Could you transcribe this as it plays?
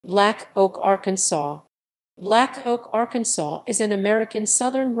Black Oak, Arkansas. Black Oak, Arkansas is an American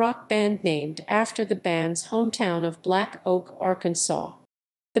Southern rock band named after the band's hometown of Black Oak, Arkansas.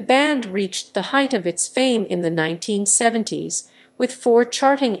 The band reached the height of its fame in the 1970s, with 4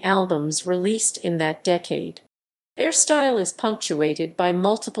 charting albums released in that decade. Their style is punctuated by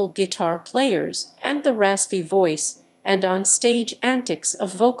multiple guitar players and the raspy voice and on-stage antics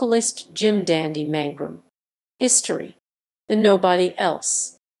of vocalist Jim "Dandy" Mangrum. History: The Nobody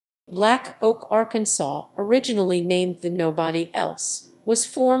Else. Black Oak, Arkansas, originally named the Nobody Else, was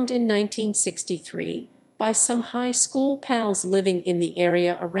formed in 1963 by some high school pals living in the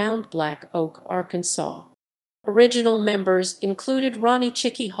area around Black Oak, Arkansas. Original members included Ronnie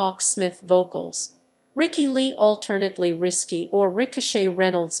 "Chicky" Hawk Smith vocals, Ricky Lee alternately Risky or Ricochet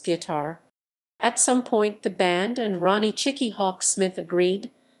Reynolds guitar. At some point the band and Ronnie "Chicky" Hawk Smith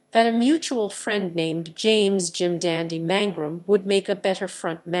agreed that a mutual friend named James "Jim Dandy" Mangrum would make a better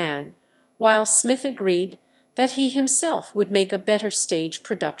front man, while Smith agreed that he himself would make a better stage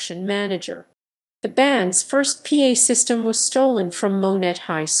production manager. The band's first PA system was stolen from Monette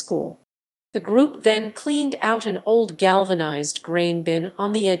High School. The group then cleaned out an old galvanized grain bin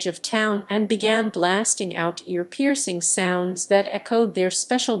on the edge of town and began blasting out ear-piercing sounds that echoed their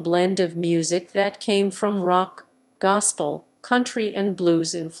special blend of music that came from rock, gospel, country, and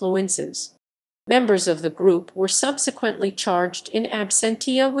blues influences. Members of the group were subsequently charged in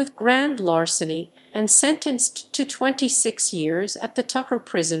absentia with grand larceny and sentenced to 26 years at the Tucker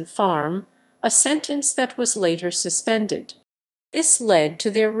Prison Farm, a sentence that was later suspended. This led to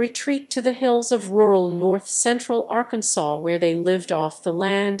their retreat to the hills of rural north-central Arkansas, where they lived off the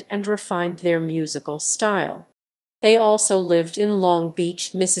land and refined their musical style. They also lived in Long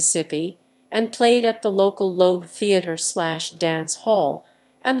Beach, Mississippi, and played at the local Loeb Theater/Dance Hall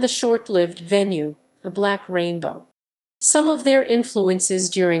and the short-lived venue, the Black Rainbow. Some of their influences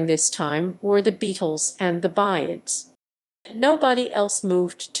during this time were the Beatles and the Byrds. Nobody Else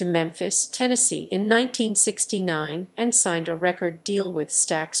moved to Memphis, Tennessee in 1969 and signed a record deal with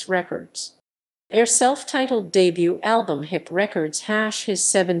Stax Records. Their self-titled debut album, Hip Records #His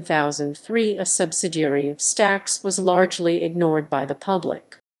 7003, a subsidiary of Stax, was largely ignored by the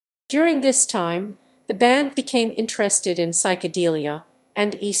public. During this time, the band became interested in psychedelia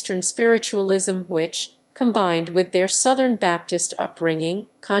and Eastern spiritualism, which, combined with their Southern Baptist upbringing,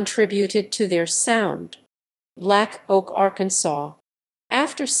 contributed to their sound. Black Oak, Arkansas.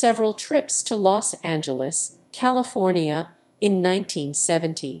 After several trips to Los Angeles, California, in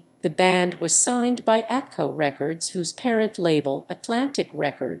 1970, the band was signed by Atco Records, whose parent label, Atlantic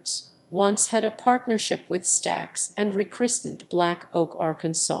Records, once had a partnership with Stax, and rechristened Black Oak,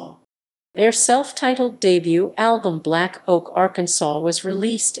 Arkansas. Their self-titled debut album, Black Oak, Arkansas, was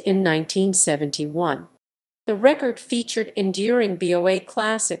released in 1971. The record featured enduring BOA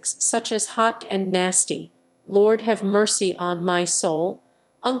classics such as Hot and Nasty, Lord Have Mercy on My Soul,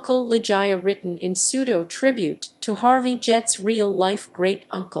 Uncle Ligeia, written in pseudo-tribute to Harvey Jett's real-life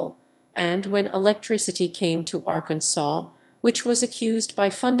great-uncle, and When Electricity Came to Arkansas, which was accused by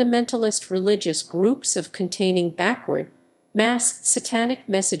fundamentalist religious groups of containing backward, masked satanic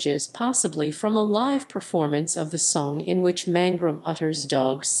messages, possibly from a live performance of the song in which Mangrum utters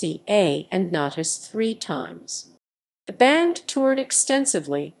 "dog ca" and "notice" 3 times. The band toured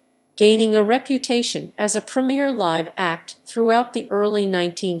extensively, gaining a reputation as a premier live act throughout the early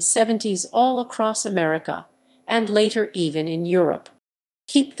 1970s all across America, and later even in Europe.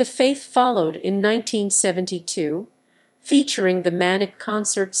 Keep the Faith followed in 1972, featuring the manic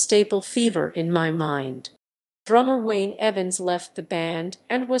concert staple Fever in My Mind. Drummer Wayne Evans left the band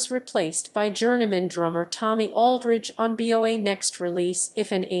and was replaced by journeyman drummer Tommy Aldridge on BOA next release,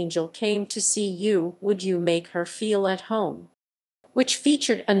 If an Angel Came to See You, Would You Make Her Feel at Home?, which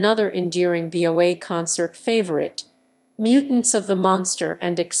featured another enduring BOA concert favorite, Mutants of the Monster,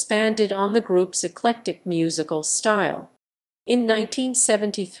 and expanded on the group's eclectic musical style. In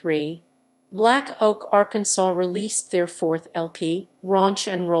 1973, Black Oak, Arkansas released their 4th LP,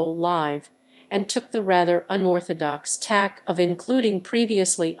 Raunch and Roll Live, and took the rather unorthodox tack of including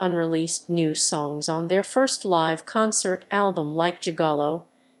previously unreleased new songs on their first live concert album, like Gigolo,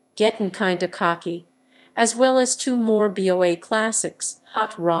 Gettin' Kinda Cocky, as well as 2 more BOA classics,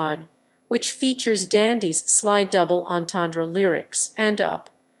 Hot Rod, which features Dandy's slide double entendre lyrics, and Up,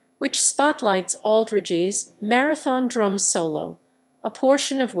 which spotlights Aldridge's marathon drum solo, a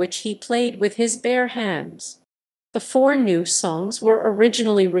portion of which he played with his bare hands. The 4 new songs were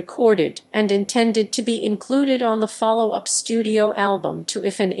originally recorded and intended to be included on the follow-up studio album to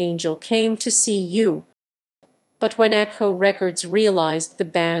If an Angel Came to See You. But when Atco Records realized the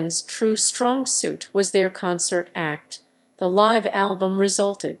band's true strong suit was their concert act, the live album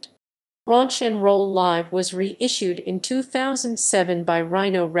resulted. Raunch and Roll Live was reissued in 2007 by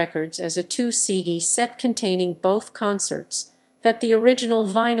Rhino Records as a 2-CD set containing both concerts that the original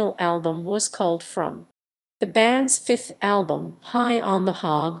vinyl album was culled from. The band's fifth album, High on the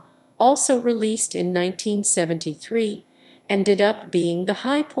Hog, also released in 1973, ended up being the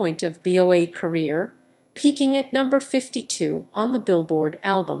high point of BOA career, peaking at number 52 on the Billboard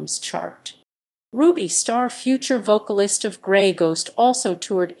Albums chart. Ruby Starr, future vocalist of Grey Ghost, also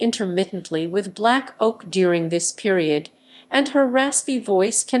toured intermittently with Black Oak during this period, and her raspy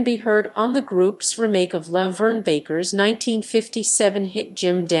voice can be heard on the group's remake of Laverne Baker's 1957 hit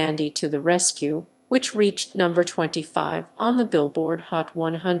Jim Dandy to the Rescue, which reached number 25 on the Billboard Hot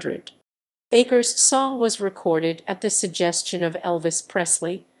 100. Baker's song was recorded at the suggestion of Elvis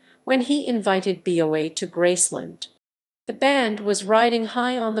Presley when he invited BOA to Graceland. The band was riding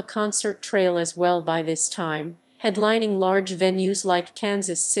high on the concert trail as well by this time, headlining large venues like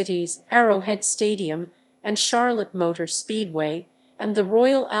Kansas City's Arrowhead Stadium and Charlotte Motor Speedway and the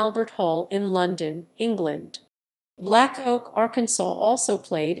Royal Albert Hall in London, England. Black Oak, Arkansas also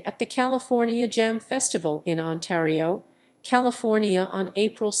played at the California Jam Festival in Ontario, California on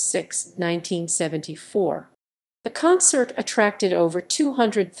April 6, 1974. The concert attracted over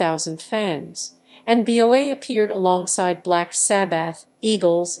 200,000 fans, and BOA appeared alongside Black Sabbath,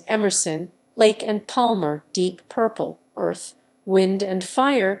 Eagles, Emerson, Lake and Palmer, Deep Purple, Earth, Wind and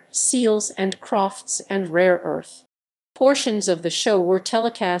Fire, Seals and Crofts, and Rare Earth. Portions of the show were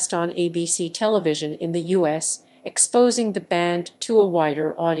telecast on ABC television in the U.S., exposing the band to a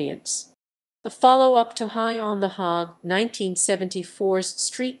wider audience. The follow-up to High on the Hog, 1974's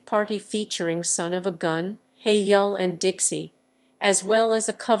Street Party featuring Son of a Gun, Hey Yull and Dixie, as well as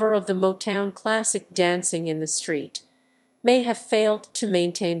a cover of the Motown classic Dancing in the Street, may have failed to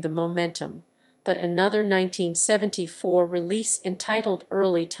maintain the momentum, but another 1974 release entitled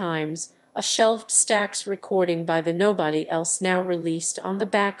Early Times, a shelved Stax recording by the Nobody Else, now released on the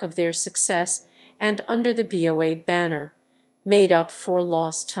back of their success and under the BOA banner, made up for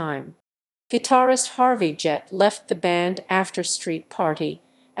lost time. Guitarist Harvey Jett left the band after Street Party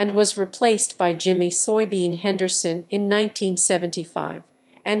and was replaced by Jimmy Soybean Henderson in 1975,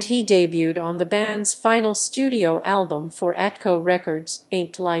 and he debuted on the band's final studio album for Atco Records,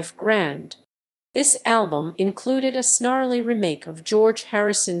 Ain't Life Grand. This album included a snarly remake of George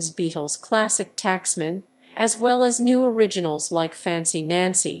Harrison's Beatles classic Taxman, as well as new originals like Fancy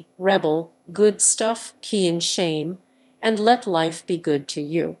Nancy, Rebel, Good Stuff, Key and Shame, and Let Life Be Good to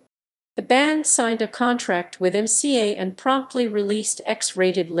You. The band signed a contract with MCA and promptly released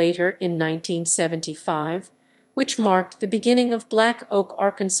X-Rated later in 1975, which marked the beginning of Black Oak,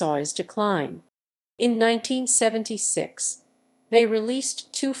 Arkansas's decline. In 1976, they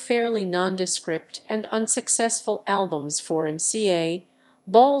released two fairly nondescript and unsuccessful albums for MCA,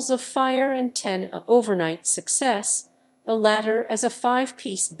 Balls of Fire and 10, an overnight success, the latter as a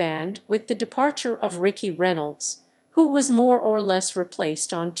five-piece band with the departure of Ricky Reynolds, who was more or less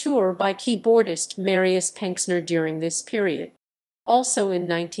replaced on tour by keyboardist Marius Penksner during this period. Also in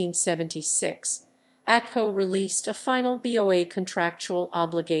 1976, Atco released a final BOA contractual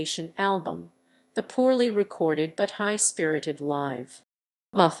obligation album, the poorly recorded but high-spirited Live.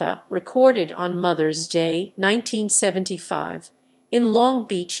 Mutha, recorded on Mother's Day, 1975, in Long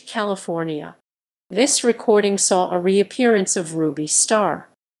Beach, California. This recording saw a reappearance of Ruby Starr.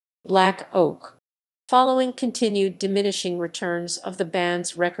 Black Oak. Following continued diminishing returns of the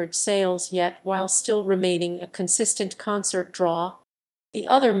band's record sales, yet while still remaining a consistent concert draw, the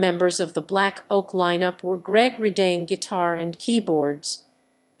other members of the Black Oak lineup were Greg Redane guitar and keyboards,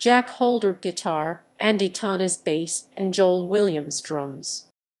 Jack Holder guitar, Andy Tanas bass, and Joel Williams drums.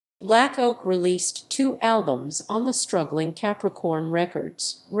 Black Oak released two albums on the struggling Capricorn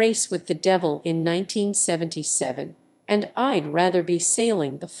Records, Race with the Devil in 1977 and I'd Rather Be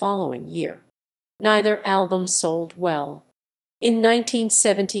Sailing the following year. Neither album sold well. In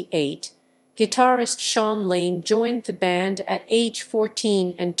 1978, guitarist Sean Lane joined the band at age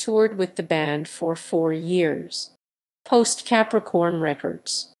 14 and toured with the band for 4 years. Post-Capricorn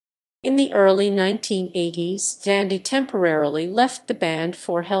Records. In the early 1980s, Dandy temporarily left the band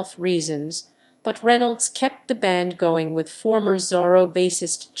for health reasons, but Reynolds kept the band going with former Zorro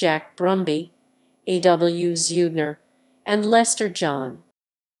bassist Jack Brumby, A.W. Zudner, and Lester John.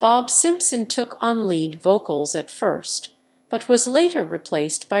 Bob Simpson took on lead vocals at first, but was later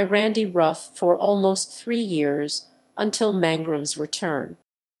replaced by Randy Ruff for almost 3 years, until Mangrum's return.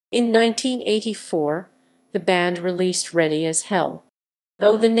 In 1984, the band released Ready as Hell.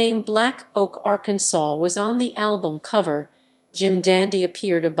 Though the name Black Oak, Arkansas was on the album cover, Jim Dandy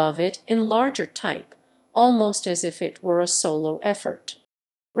appeared above it in larger type, almost as if it were a solo effort.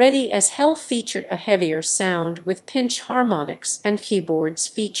 Ready as Hell featured a heavier sound with pinch harmonics and keyboards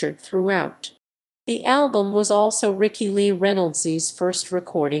featured throughout. The album was also Ricky Lee Reynolds' first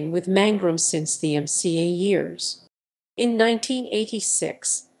recording with Mangrum since the MCA years. In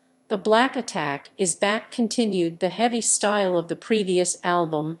 1986, The Black Attack Is Back continued the heavy style of the previous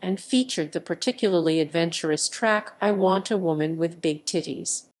album and featured the particularly adventurous track I Want a Woman with Big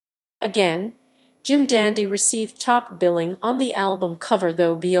Titties. Again, Jim Dandy received top billing on the album cover,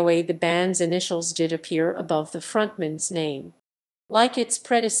 though the band's initials did appear above the frontman's name. Like its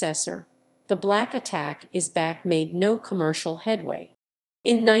predecessor, The Black Attack Is Back made no commercial headway.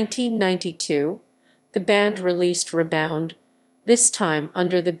 In 1992, the band released Rebound, this time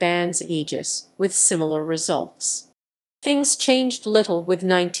under the band's aegis, with similar results. Things changed little with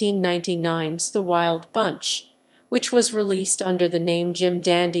 1999's The Wild Bunch, which was released under the name Jim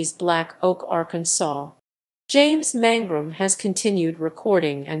Dandy's Black Oak, Arkansas. James Mangrum has continued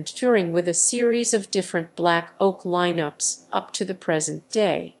recording and touring with a series of different Black Oak lineups up to the present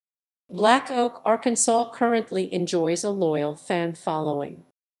day. Black Oak, Arkansas currently enjoys a loyal fan following.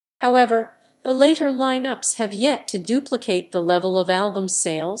 However, the later lineups have yet to duplicate the level of album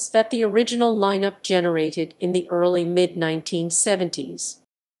sales that the original lineup generated in the early mid-1970s.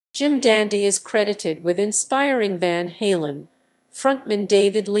 Jim Dandy is credited with inspiring Van Halen frontman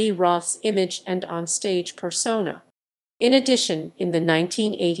David Lee Roth's image and onstage persona. In addition, in the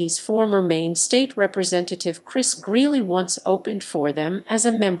 1980s, former Maine State Representative Chris Greeley once opened for them as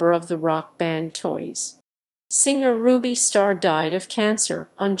a member of the rock band Toys. Singer Ruby Starr died of cancer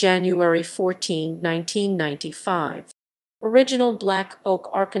on January 14, 1995. Original Black Oak,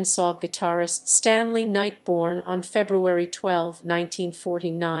 Arkansas guitarist Stanley Knight, born on February 12,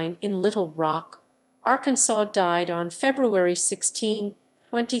 1949 in Little Rock, Arkansas, died on February 16,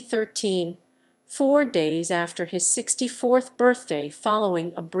 2013, 4 days after his 64th birthday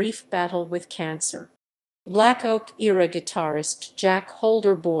following a brief battle with cancer. Black Oak-era guitarist Jack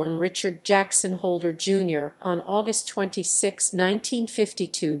Holder, born Richard Jackson Holder Jr. on August 26,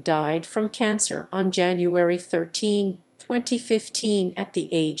 1952, died from cancer on January 13, 2015 at the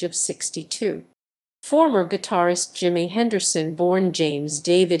age of 62. Former guitarist Jimi Henderson, born James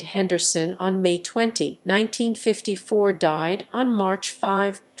David Henderson on May 20, 1954, died on March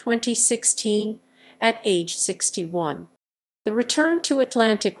 5, 2016 at age 61. The return to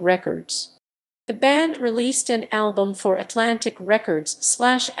Atlantic Records. The band released an album for Atlantic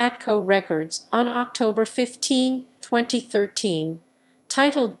Records/Atco Records on October 15, 2013,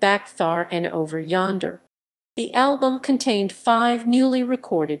 titled Back Thar and Over Yonder. The album contained 5 newly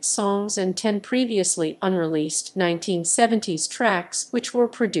recorded songs and 10 previously unreleased 1970s tracks, which were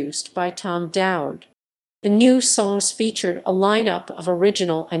produced by Tom Dowd. The new songs featured a lineup of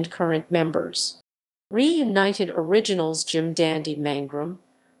original and current members. Reunited originals Jim Dandy Mangrum,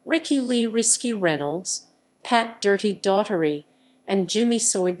 Ricky Lee Risky Reynolds, Pat Dirty Daughtery, and Jimmy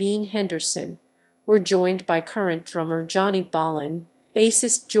Soybean Henderson were joined by current drummer Johnny Bolin,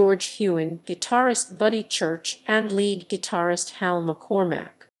 bassist George Hewen, guitarist Buddy Church, and lead guitarist Hal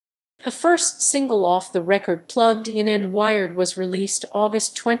McCormack. The first single off the record, Plugged In and Wired, was released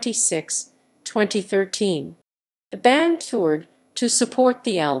August 26, 2013. The band toured to support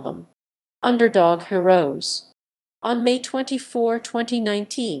the album. Underdog Heroes. On May 24,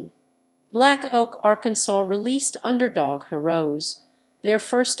 2019, Black Oak, Arkansas released Underdog Heroes, their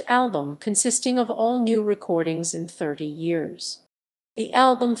first album consisting of all new recordings in 30 years. The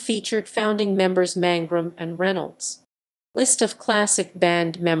album featured founding members Mangrum and Reynolds. List of classic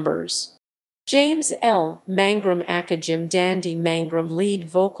band members. James L. Mangrum aka Jim Dandy Mangrum, lead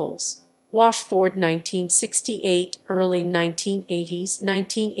vocals. Washford 1968, early 1980s,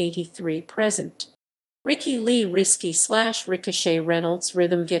 1983 present. Ricky Lee Risky/Ricochet Reynolds,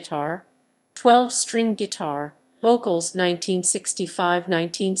 rhythm guitar, 12-string guitar, vocals 1965,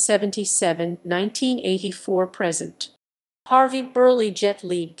 1977, 1984 present. Harvey Burley Jet,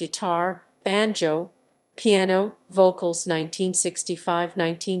 lead guitar, banjo, piano, vocals 1965,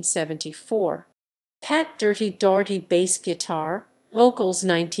 1974. Pat Dirty Daugherty, bass guitar, vocals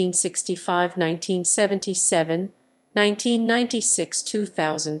 1965, 1977, 1996,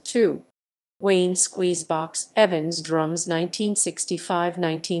 2002. Wayne Squeezebox Evans, drums 1965,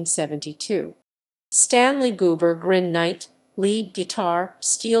 1972. Stanley Goober Grin Knight, lead guitar,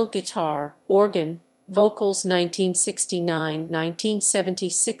 steel guitar, organ, vocals 1969,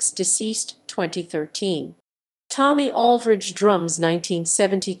 1976, deceased 2013. Tommy Aldridge, drums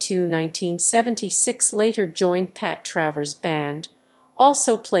 1972, 1976, later joined Pat Travers' band,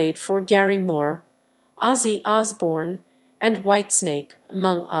 also played for Gary Moore, Ozzy Osbourne, and Whitesnake,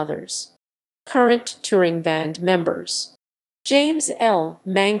 among others. Current touring band members: James L.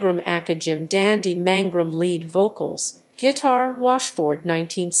 Mangrum Jim Dandy Mangrum lead vocals, guitar Washford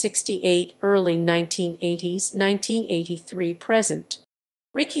 1968, early 1980s, 1983 present.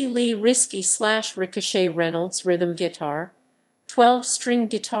 Ricky Lee Risky/Ricochet Reynolds rhythm guitar, 12-string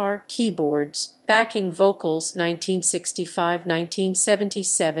guitar, keyboards, backing vocals 1965,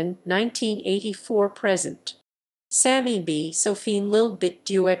 1977, 1984 present. Sammy B. Sophie Lil Bit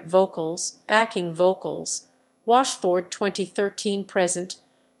duet vocals, backing vocals, Washford 2013 present,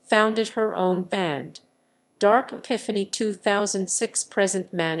 founded her own band. Dark Epiphany 2006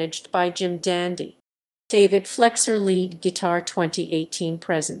 present, managed by Jim Dandy. David Flexer lead guitar 2018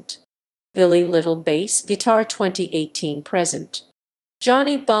 present. Billy Little bass guitar 2018 present.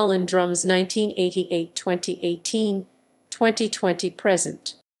 Johnny Bolin drums 1988, 2018, 2020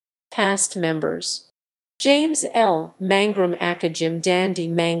 present. Past members: James L. Mangrum Jim Dandy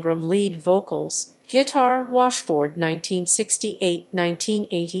Mangrum lead vocals, guitar Washford 1968,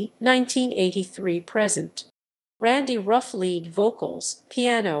 1980, 1983 present. Randy Ruff lead vocals,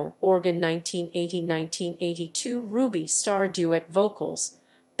 piano, organ 1980-1982, Ruby Star duet vocals,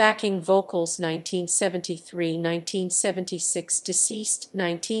 backing vocals 1973-1976, deceased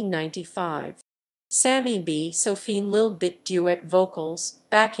 1995. Sammy B. Sophie Lil Bit duet vocals,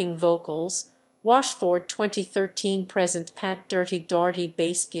 backing vocals, Washford 2013 present. Pat Dirty Darty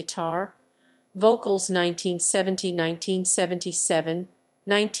bass guitar, vocals 1970-1977,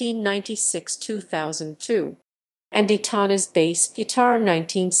 1996-2002. Andy Tanna's bass guitar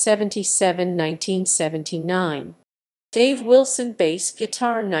 1977-1979. Dave Wilson bass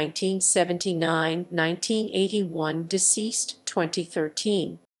guitar 1979-1981, deceased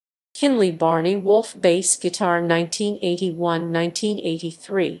 2013. Kinley Barney Wolf bass guitar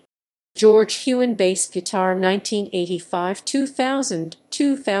 1981-1983. George Hewen bass guitar 1985-2000,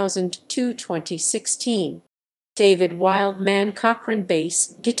 2002-2016. David Wildman Cochran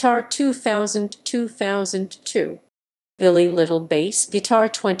bass guitar 2000-2002. Billy Little bass guitar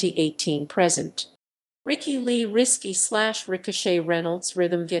 2018 present. Ricky Lee Risky/Ricochet Reynolds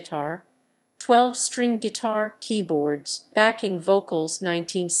rhythm guitar, 12-string guitar, keyboards, backing vocals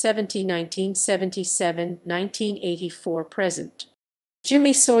 1970-1977, 1984 present.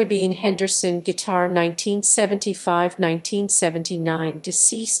 Jimmy Soybean Henderson guitar 1975-1979,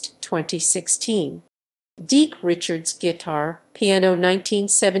 deceased 2016. Deke Richards guitar, piano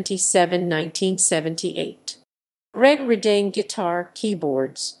 1977-1978. Greg Redane guitar,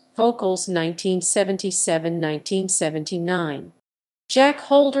 keyboards, vocals 1977-1979. Jack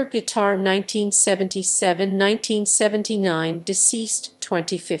Holder guitar 1977-1979, deceased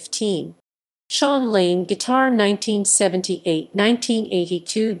 2015. Sean Lane guitar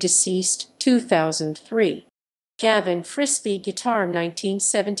 1978-1982, deceased 2003. Gavin Frisbee guitar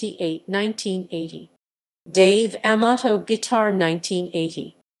 1978-1980. Dave Amato guitar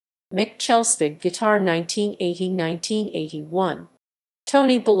 1980. Mick Chelsvig guitar 1980-1981.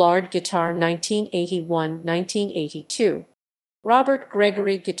 Tony Ballard guitar 1981-1982. Robert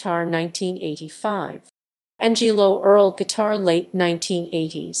Gregory guitar 1985. Angelo Earl guitar late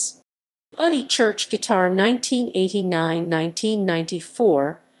 1980s. Buddy Church guitar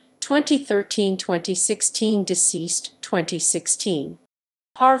 1989-1994, 2013-2016, deceased 2016.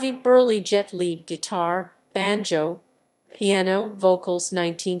 Harvey Burley Jet lead guitar, banjo, piano, vocals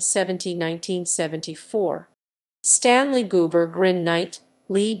 1970-1974. Stanley Goober Grin Knight,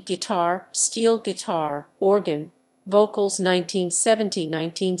 lead guitar, steel guitar, organ, vocals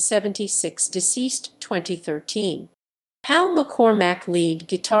 1970-1976, deceased 2013. Hal McCormack lead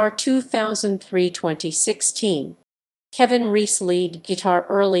guitar 2003-2016. Kevin Reese lead guitar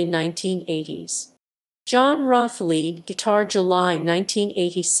early 1980s. John Roth lead guitar July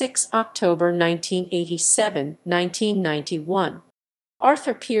 1986, October 1987, 1991.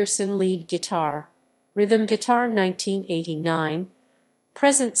 Arthur Pearson lead guitar, rhythm guitar 1989,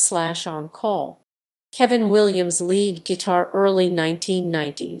 present/on call. Kevin Williams lead guitar early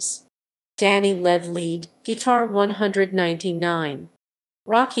 1990s. Danny Lev lead guitar 199.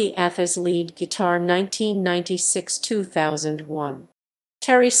 Rocky Athas lead guitar 1996-2001.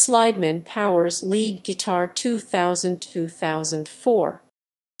 Terry Slideman Powers lead guitar 2000-2004.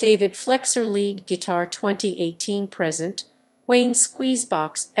 David Flexer lead guitar 2018 present. Wayne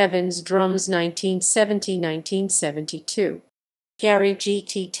Squeezebox Evans drums 1970-1972. Gary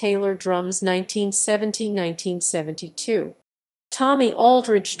G.T. Taylor drums 1970-1972. Tommy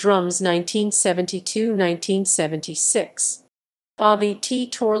Aldridge drums 1972-1976. Bobby T.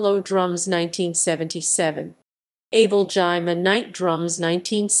 Torlow drums 1977. Abel Jaima Knight drums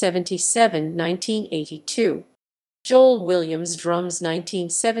 1977-1982. Joel Williams drums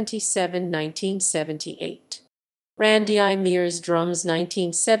 1977–1978. Randy I. Mears drums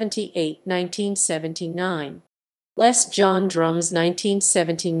 1978–1979. Les John drums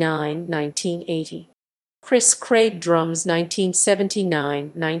 1979–1980. Chris Craig drums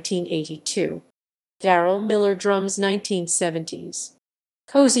 1979–1982. Darrell Miller drums 1970s.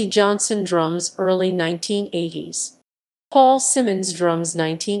 Cozy Johnson drums early 1980s. Paul Simmons drums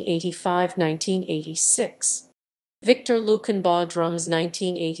 1985–1986. Victor Luckenbaugh drums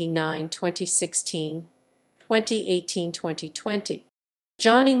 1989–2016, 2018–2020.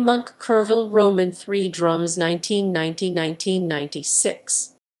 Johnny Monk Kerville Roman 3 drums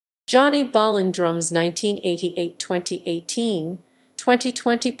 1990–1996. Johnny Bolin drums 1988–2018,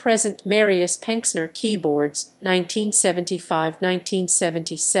 2020 present. Marius Penksner keyboards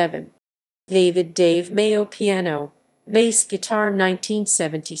 1975–1977. David Dave Mayo piano, bass guitar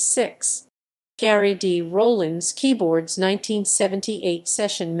 1976. Gary D. Rollins keyboards 1978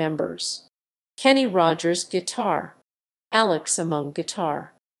 session members. Kenny Rogers guitar. Alex Among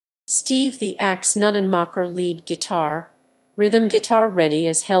guitar. Steve the Axe Nunenmacher lead guitar. Rhythm guitar ready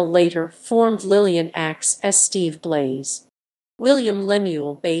as hell. Later formed Lillian Axe as Steve Blaze. William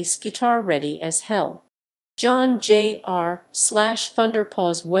Lemuel bass guitar ready as hell. John J.R.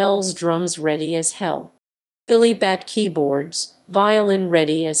 Thunderpaws Wells drums ready as hell. Billy Bat keyboards, violin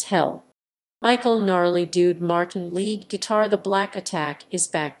ready as hell. Michael Gnarly Dude Martin lead guitar. The Black Attack is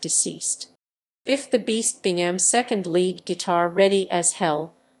back deceased. Biff the Beast Bingham second lead guitar ready as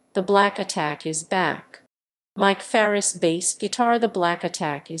hell. The Black Attack is back. Mike Farris bass guitar. The Black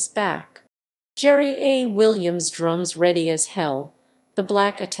Attack is back. Jerry A. Williams drums ready as hell. The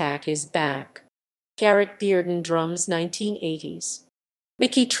Black Attack is back. Garrett Bearden drums 1980s.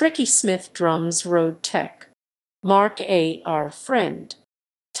 Mickey Tricky Smith drums Road Tech. Mark A. R. Friend.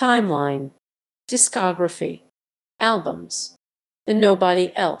 Timeline. Discography. Albums. The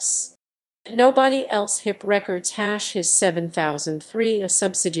Nobody Else. Nobody Else Hip Records #his 7003, a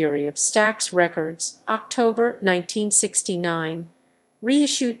subsidiary of Stax Records, October 1969.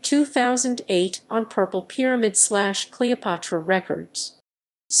 Reissued 2008 on Purple Pyramid / Cleopatra Records.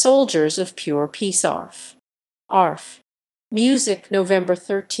 Soldiers of Pure Peace ARF. ARF. Music November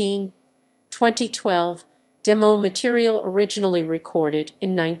 13, 2012. Demo material originally recorded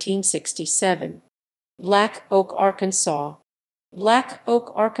in 1967. Black Oak, Arkansas. Black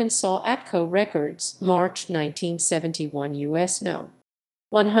Oak, Arkansas Atco Records, March 1971 U.S. No.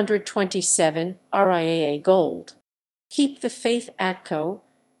 127, RIAA Gold. Keep the Faith Atco,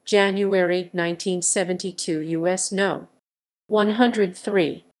 January 1972 U.S. No.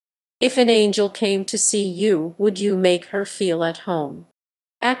 103. If an Angel Came to See You, Would You Make Her Feel at Home?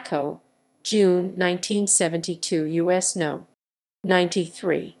 Atco, June 1972 U.S. No.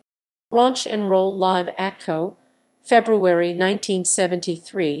 93. Launch and Roll Live Atco, February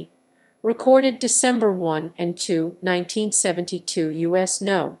 1973. Recorded December 1 and 2, 1972 U.S.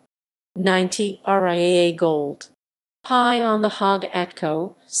 No. 90 RIAA Gold. High on the Hog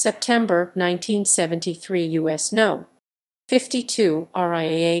Atco, September 1973 U.S. No. 52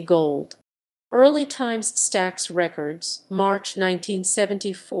 RIAA Gold. Early Times Stax Records, March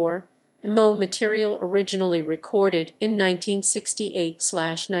 1974. Mo material originally recorded in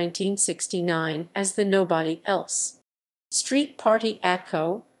 1968/1969 as The Nobody Else. Street Party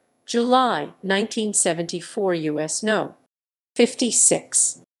Atco, July 1974 U.S. No.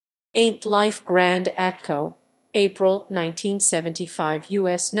 56. Ain't Life Grand Atco, April 1975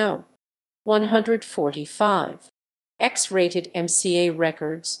 U.S. No. 145. X-Rated MCA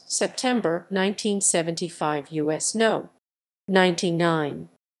Records, September 1975 U.S. No. 99.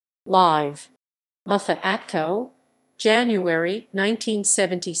 Live. Mutha Atco, January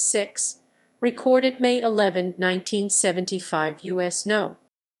 1976. Recorded May 11, 1975 U.S. No.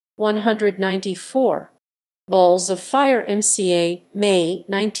 194. Balls of Fire MCA, May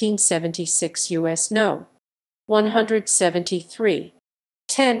 1976 U.S. No. 173.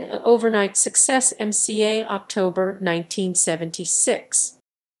 10 Overnight Success MCA, October 1976.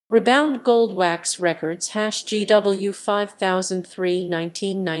 Rebound Gold Wax Records #GW 5003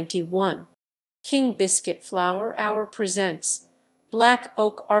 1991. King Biscuit Flower Hour presents Black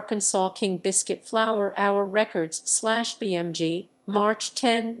Oak, Arkansas King Biscuit Flower Hour Records /BMG, March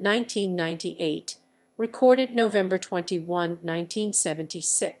 10, 1998. Recorded November 21,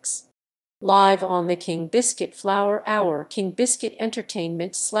 1976. Live on the King Biscuit Flower Hour, King Biscuit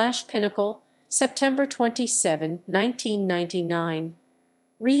Entertainment /Pinnacle, September 27, 1999.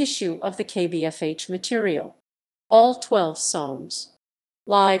 Reissue of the KBFH material. All 12 songs.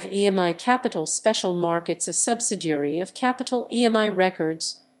 Live EMI Capital Special Markets, a subsidiary of Capital EMI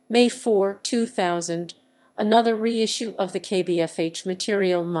Records, May 4, 2000. another reissue of the KBFH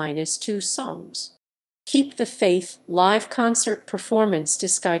material minus 2 songs. Keep the Faith live concert performance to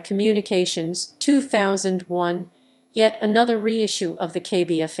Sky Communications 2001, yet another reissue of the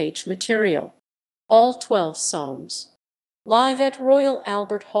KBFH material. All 12 songs. Live at Royal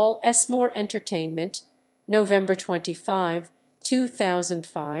Albert Hall Esmore Entertainment, November 25,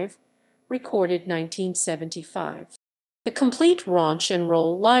 2005, recorded 1975. The Complete Raunch and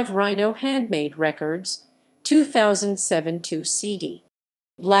Roll Live Rhino Handmade Records, 2007 2 CD.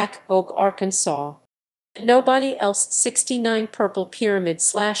 Black Oak, Arkansas. Nobody Else 69 Purple Pyramid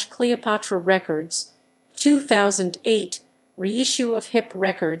 / Cleopatra Records, 2008, reissue of Hip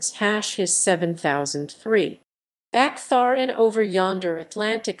Records #his 7003. Back Thar and Over Yonder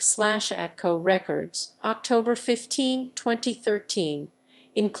Atlantic / Atco Records, October 15, 2013,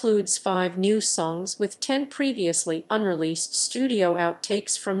 includes 5 new songs with 10 previously unreleased studio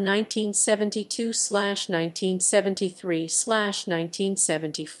outtakes from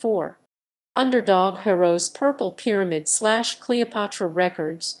 1972/1973/1974. Underdog Heroes Purple Pyramid / Cleopatra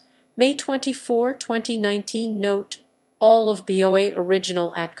Records, May 24, 2019. Note: all of BOA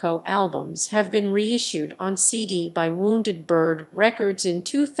original Atco albums have been reissued on CD by Wounded Bird Records in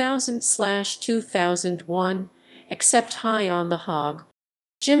 2000/2001, except High on the Hog.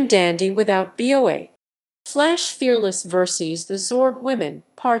 Jim Dandy without BOA. Flash Fearless vs. The Zorg Women,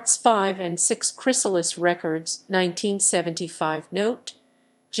 Parts 5 and 6 Chrysalis Records, 1975. Note: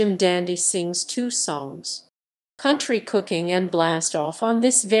 Jim Dandy sings 2 songs. Country Cooking and Blast Off on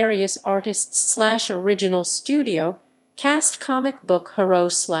this various artists / original studio cast comic book hero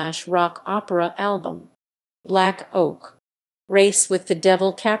 / rock opera album. Black Oak. Race with the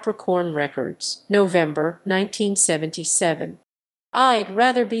Devil Capricorn Records, November 1977. I'd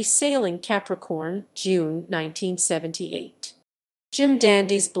Rather Be Sailing Capricorn, June 1978. Jim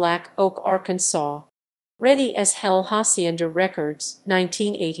Dandy's Black Oak, Arkansas. Ready as Hell Hacienda Records,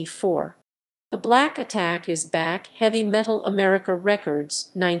 1984. The Black Attack is Back, Heavy Metal America Records,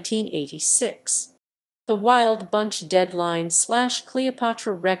 1986. The Wild Bunch Deadline /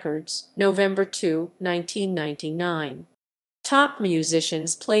 Cleopatra Records, November 2, 1999. Top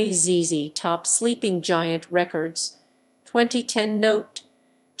Musicians Play ZZ Top Sleeping Giant Records, 2010. Note: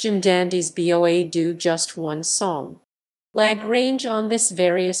 Jim Dandy's BOA do just 1 song. Lagrange on this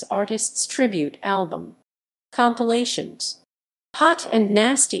various artists' tribute album. Compilations. Hot and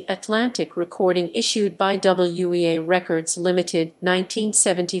Nasty Atlantic recording issued by WEA Records Limited,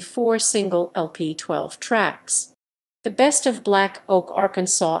 1974, single LP 12 tracks. The Best of Black Oak,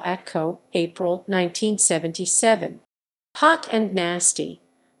 Arkansas Atco, April 1977. Hot and Nasty.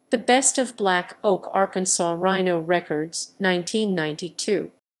 The Best of Black Oak, Arkansas Rhino Records,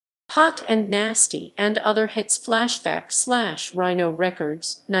 1992. Hot and Nasty and Other Hits Flashback / Rhino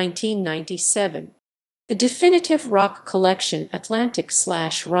Records, 1997. The Definitive Rock Collection Atlantic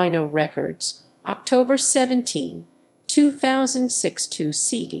 / Rhino Records, October 17, 2006 2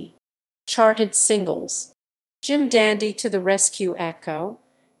 CD. Charted Singles. Jim Dandy to the Rescue Atco,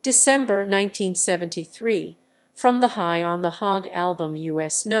 December 1973, from the High on the Hog album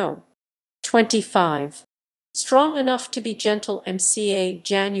US No. 25. Strong Enough to Be Gentle MCA,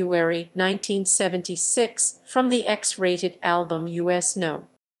 January 1976, from the X-rated album US No.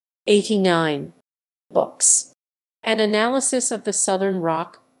 89. Books. An Analysis of the Southern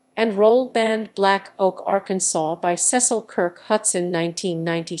Rock and Roll Band Black Oak, Arkansas by Cecil Kirk Hudson,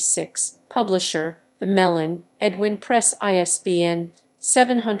 1996. Publisher, The Mellon, Edwin Press, ISBN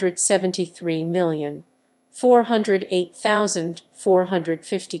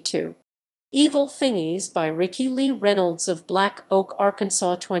 773,408,452. Evil Thingies by Ricky Lee Reynolds of Black Oak,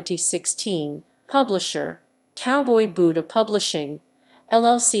 Arkansas, 2016. Publisher, Cowboy Buddha Publishing,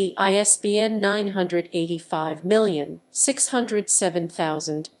 LLC, ISBN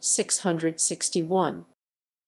 985,607,661.